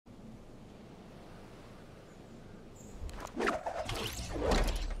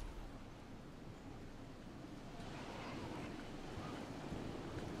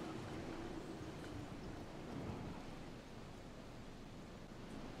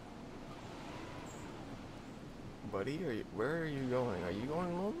buddy? Where are you going? Are you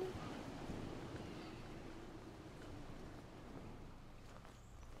going lonely?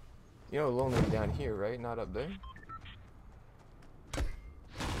 You know, lonely down here, right? Not up there.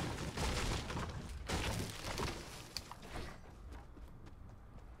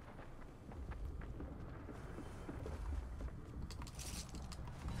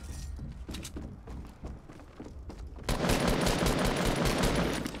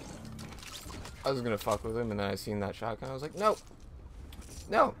 I was gonna fuck with him, and then I seen that shotgun. I was like, no,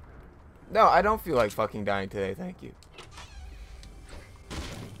 no, no, I don't feel like fucking dying today. Thank you.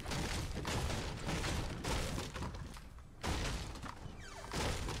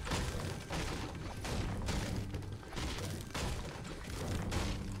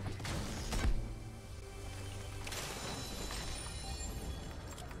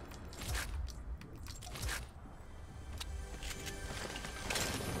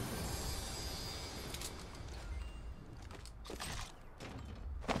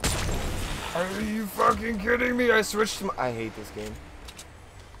 Are you fucking kidding me? I switched to my... I hate this game.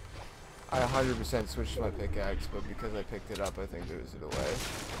 I 100% switched to my pickaxe, but because I picked it up, I think there's it away.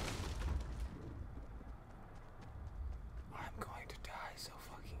 I'm going to die so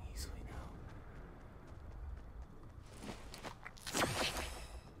fucking easily now.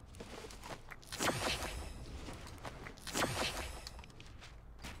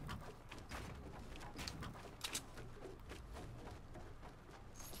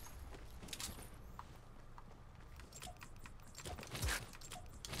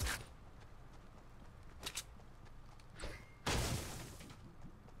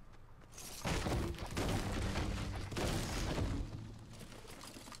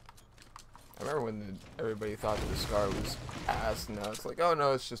 I remember when everybody thought that the Scar was ass, and now it's like, oh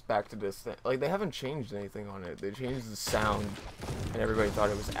no, it's just back to this thing. Like, they haven't changed anything on it. They changed the sound, and everybody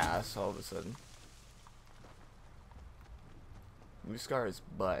thought it was ass all of a sudden. New Scar is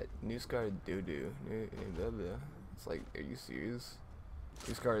butt. New Scar is doo-doo. It's like, are you serious?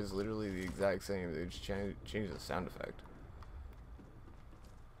 New Scar is literally the exact same. They just changed the sound effect.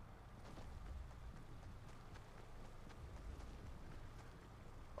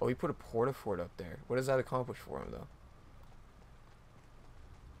 Oh, he put a porta-fort up there. What does that accomplish for him, though?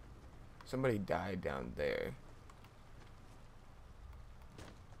 Somebody died down there.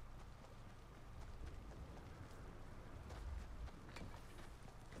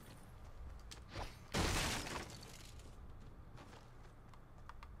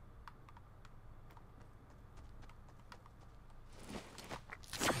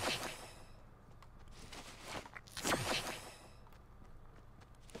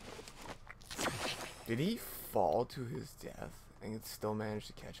 Did he fall to his death and still manage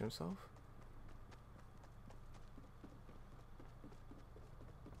to catch himself?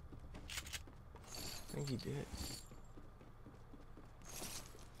 I think he did.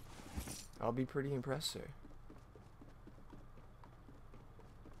 I'll be pretty impressed, sir.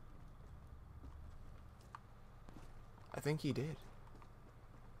 I think he did.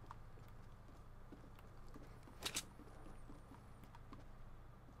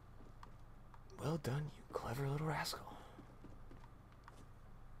 Well done, you clever little rascal.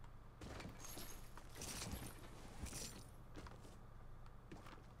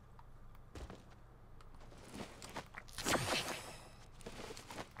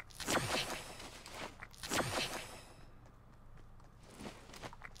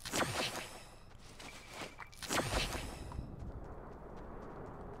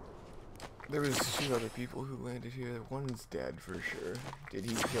 There was 2 other people who landed here. One's dead for sure. Did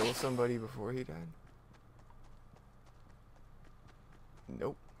he kill somebody before he died?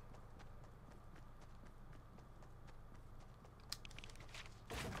 Nope.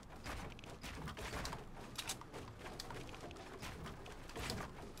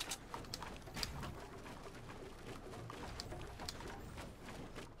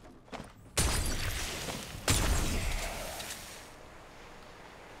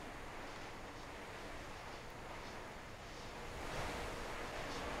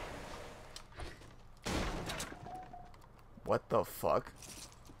 What the fuck?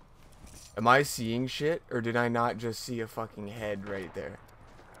 Am I seeing shit, or did I not just see a fucking head right there?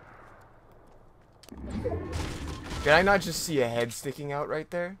 Did I not just see a head sticking out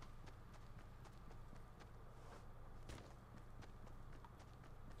right there?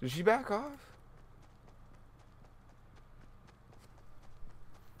 Did she back off?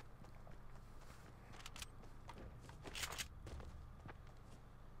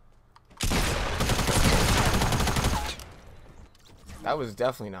 That was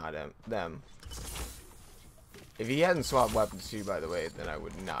definitely not them. If he hadn't swapped weapons too, by the way, then I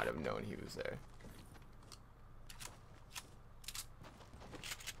would not have known he was there.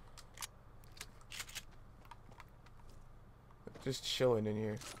 Just chilling in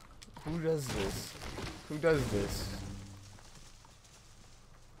here. Who does this? Who does this?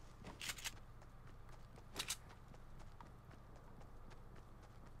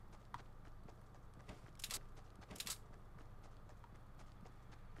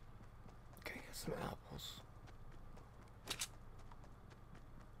 Can I get some apples?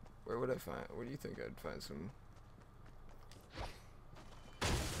 Where would I find? Where do you think I'd find some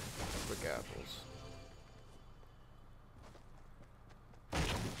quick apples?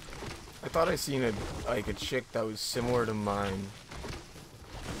 I thought I seen a chick that was similar to mine.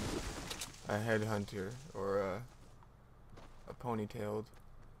 A headhunter or a ponytailed,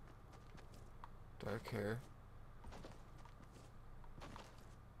 dark hair.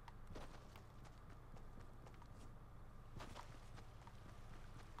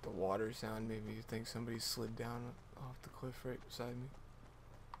 The water sound made me think somebody slid down off the cliff right beside me.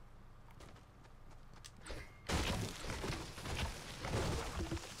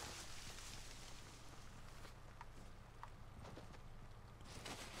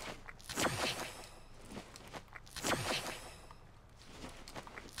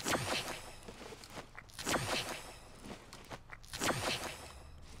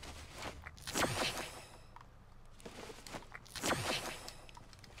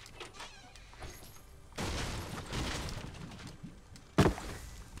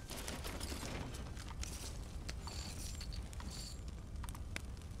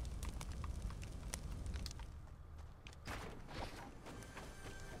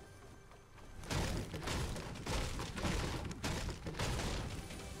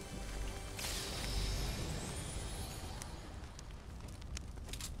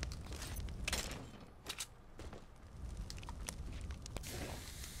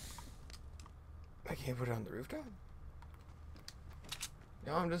 I can't put it on the rooftop?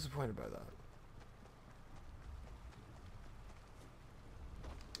 No, I'm disappointed by that.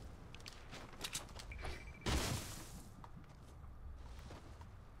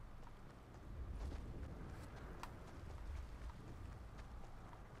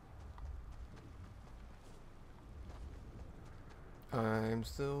 I'm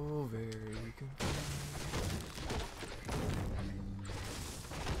still very confused.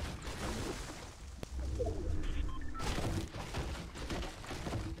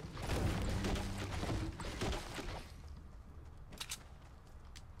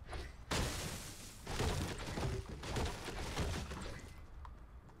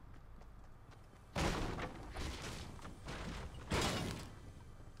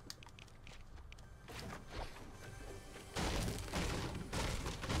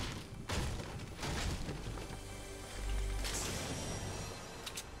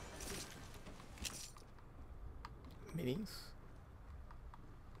 Minis?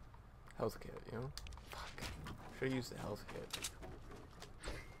 Health kit, you know? Fuck. Should've used the health kit.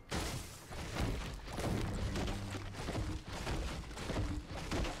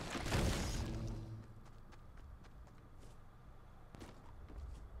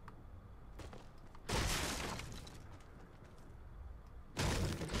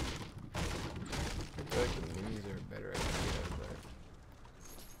 I feel like the minis are a better idea, but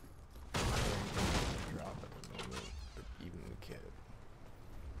I don't think I'm gonna drop at the moment, or even the kit.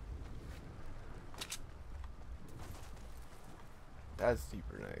 That's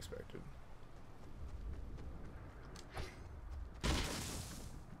deeper than I expected.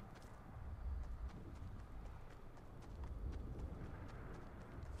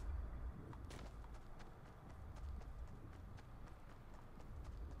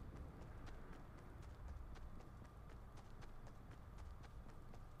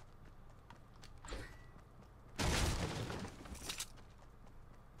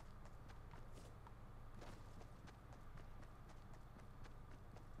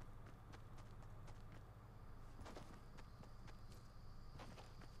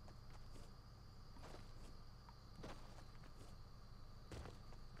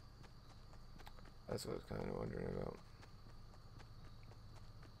 That's what I was kind of wondering about.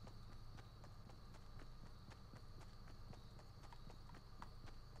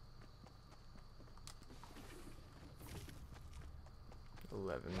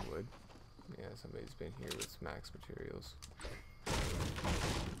 Wood. Yeah, somebody's been here with max materials.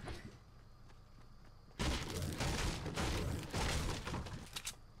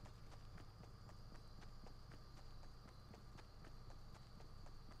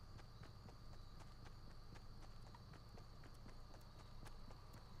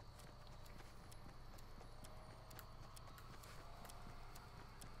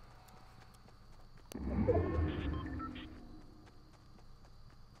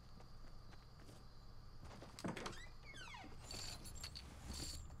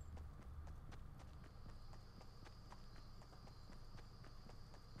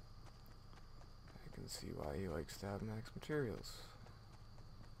 can see why he likes to have max materials.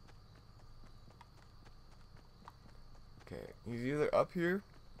 Okay, he's either up here,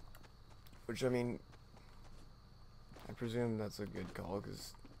 which I mean, I presume that's a good call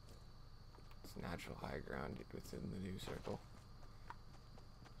because it's natural high ground within the new circle.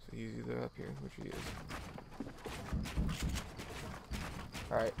 So he's either up here, which he is.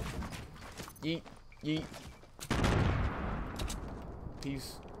 Alright. Yeet. Yeet.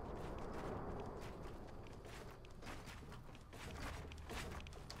 Peace.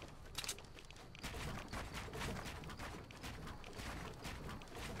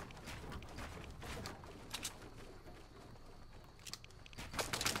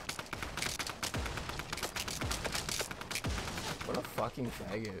 What a fucking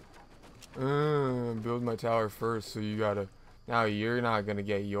faggot. Build my tower first, so you gotta... Now you're not gonna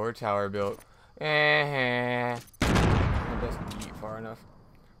get your tower built. That doesn't eat far enough.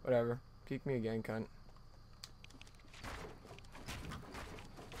 Whatever. Peek me again, cunt.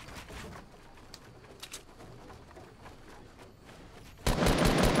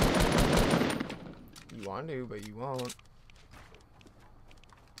 You want to, but you won't.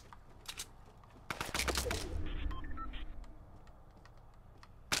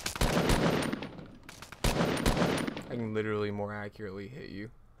 I can literally more accurately hit you.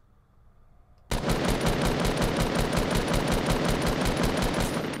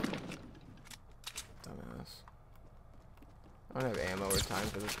 Dumbass. I don't have ammo or time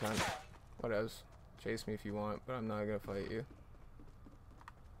for this cunt. Whatevs. Chase me if you want, but I'm not gonna fight you.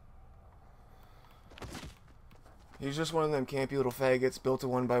 He's just one of them campy little faggots built a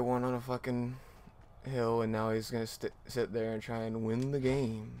 1x1 on a fucking hill, and now he's gonna sit there and try and win the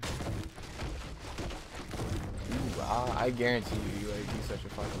game. I guarantee you, like, he's such a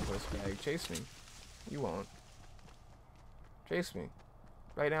fucking puss bag. Chase me. You won't. Chase me.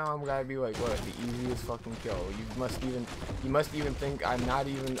 Right now, I'm gonna be like, what, the easiest fucking kill. You must even think I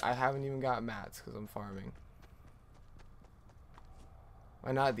haven't even got mats because I'm farming. Am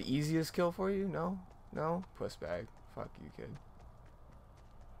I not the easiest kill for you? No? No? Puss bag. Fuck you, kid.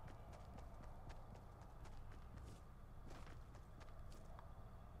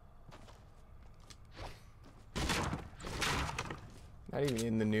 Not even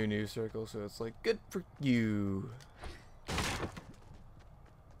in the new circle, so it's like, good for you.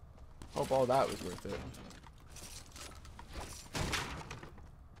 Hope all that was worth it.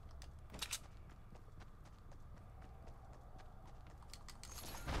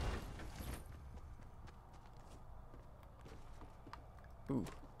 Ooh.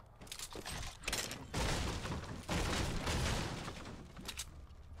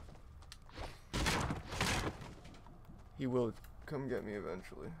 He will come get me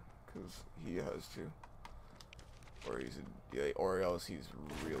eventually, because he has to, or else he's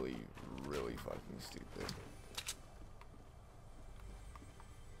really fucking stupid.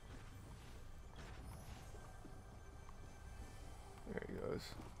 There he goes.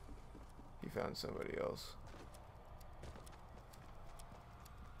 He found somebody else.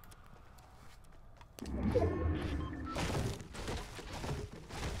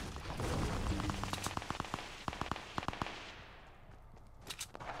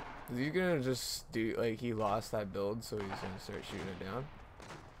 Is he gonna just do, like, he lost that build, so he's gonna start shooting it down?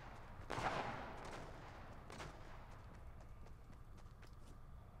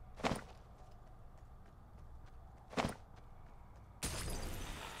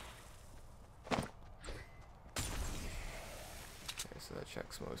 Okay, so that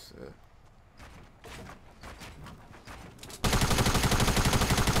checks most of it.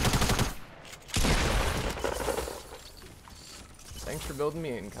 Thanks for building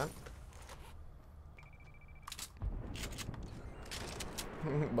me in, cunt.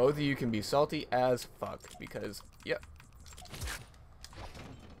 Both of you can be salty as fuck because, yep.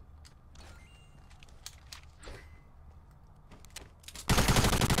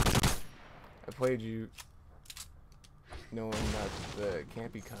 I played you knowing that the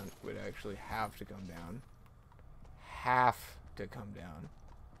campy cunt would actually have to come down. Have to come down.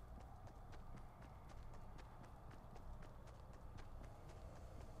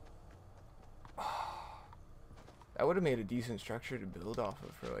 That would have made a decent structure to build off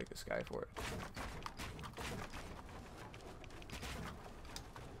of for like a sky fort.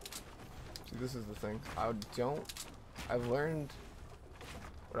 See, this is the thing. I've learned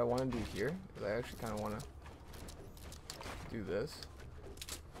what I want to do here. Is I actually kind of want to do this.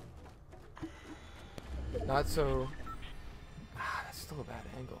 Not so. That's still a bad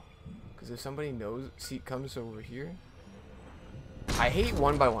angle. Because if somebody comes over here. I hate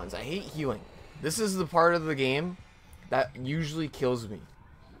 1x1s. I hate healing. This is the part of the game that usually kills me.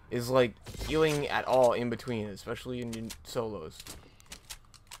 is like healing at all in between, especially in your solos.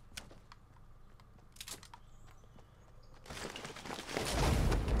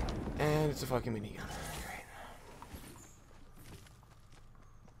 And it's a fucking minigun. Great.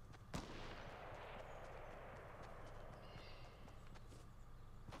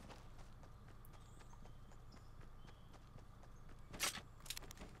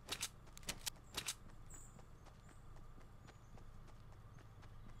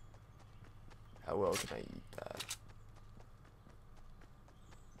 How well can I eat that?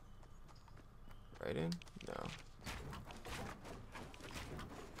 Right in? No.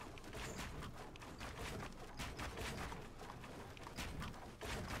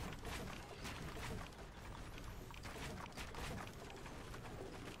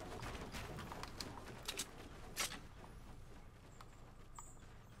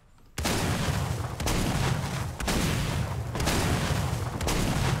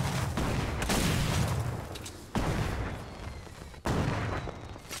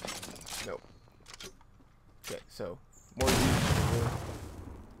 Nope. Okay, so more to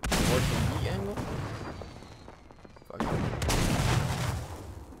the angle. Fuck it.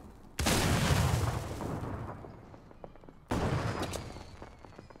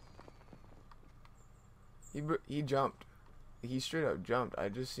 He jumped. He straight up jumped. I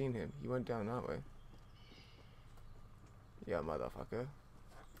just seen him. He went down that way. Yeah, motherfucker.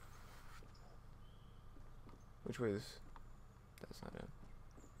 Which way is? That's not it.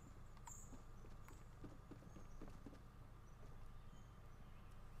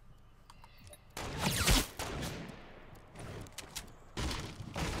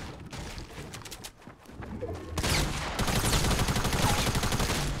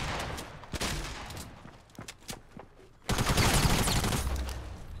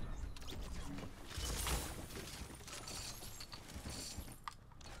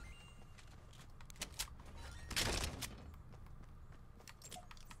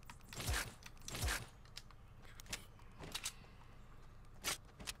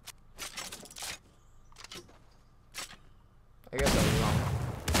 I guess I was wrong.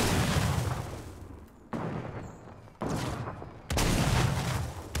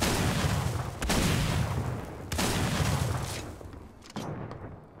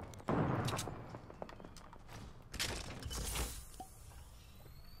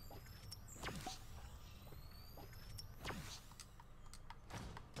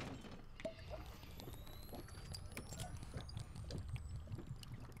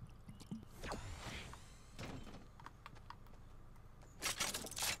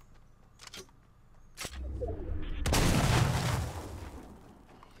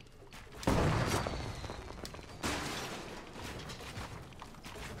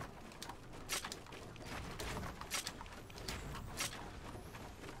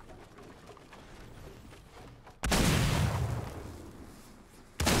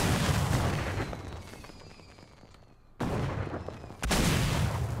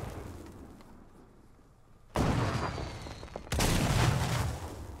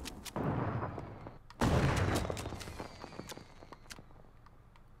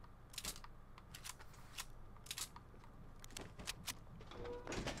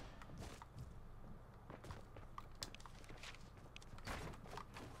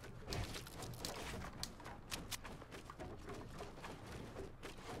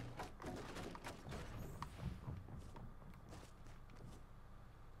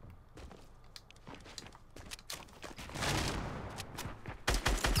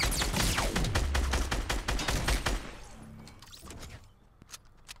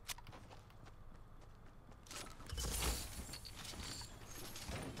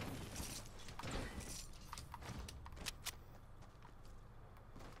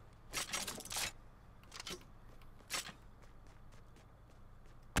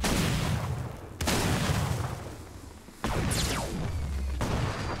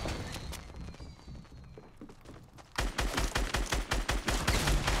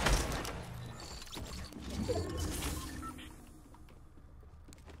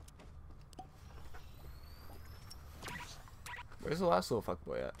 Where's the last little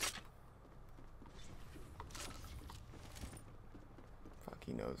fuckboy at? Fuck,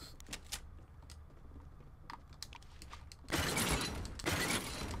 he knows.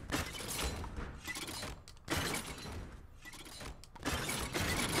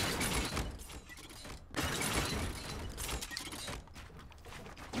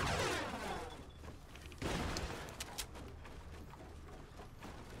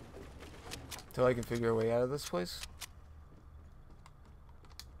 Till I can figure a way out of this place.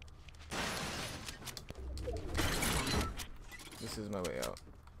 This is my way out.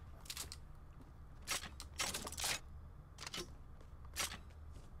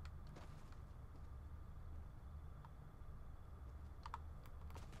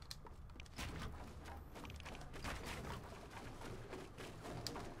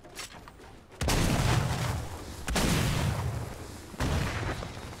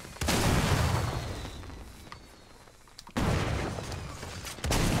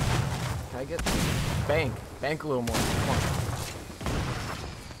 get bank a little more. Come on.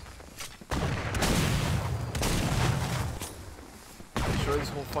 Destroy this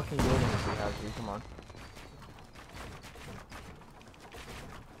whole fucking building if we have to. Come on.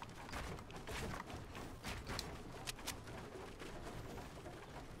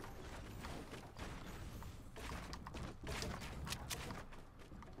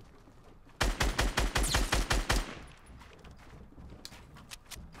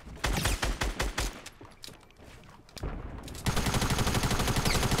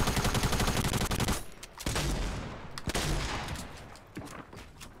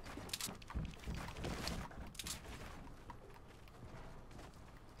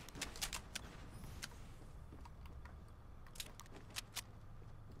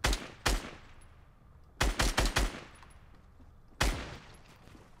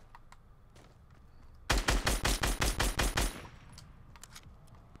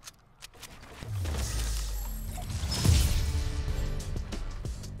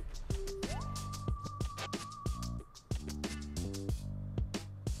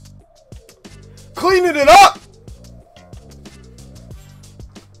 Cleaning it up!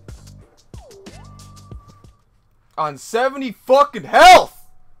 On 70 fucking health!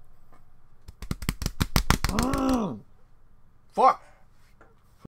 Fuck.